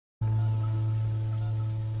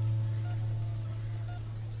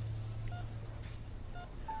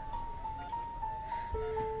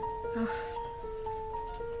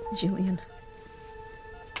Julian.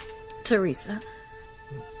 Teresa.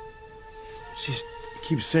 She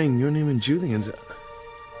keeps saying your name and Julian's. I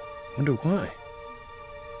wonder why.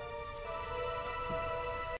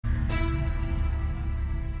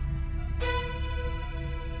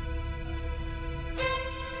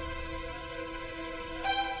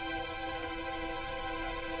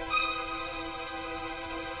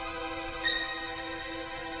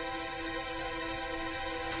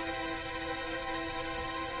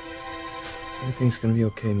 Everything's gonna be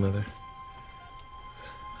okay, Mother.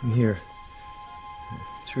 I'm here.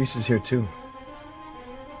 Teresa's here, too.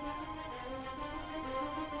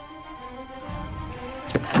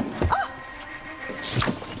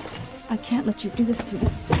 I can't let you do this to me.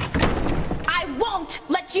 I won't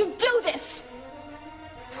let you do this!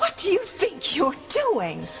 What do you think you're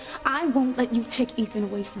doing? I won't let you take Ethan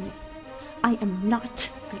away from me. I am not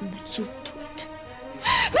gonna let you do it.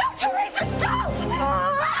 No, Teresa, don't!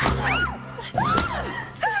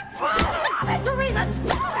 Stop it, Teresa!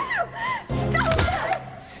 Stop it! Stop it!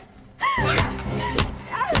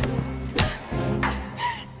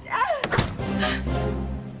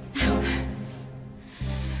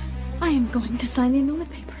 I am going to sign the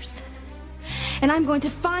annulment papers. And I'm going to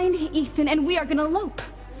find Ethan, and we are going to elope.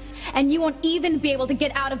 And you won't even be able to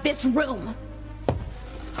get out of this room.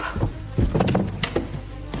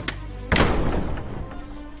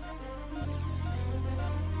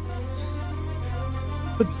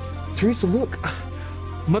 But, Teresa, look.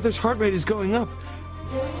 Mother's heart rate is going up.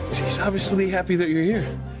 She's obviously happy that you're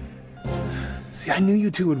here. See, I knew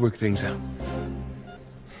you two would work things out.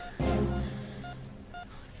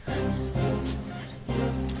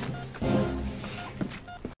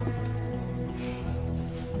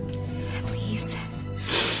 Please,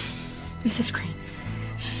 Mrs. Crane,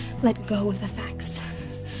 let go of the facts.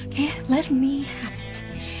 Okay? Let me have it.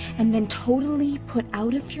 And then totally put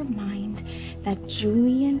out of your mind that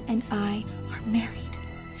Julian and I are married.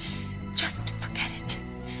 Just forget it.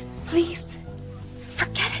 Please,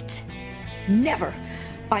 forget it. Never.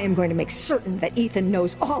 I am going to make certain that Ethan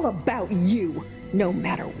knows all about you, no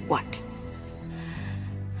matter what.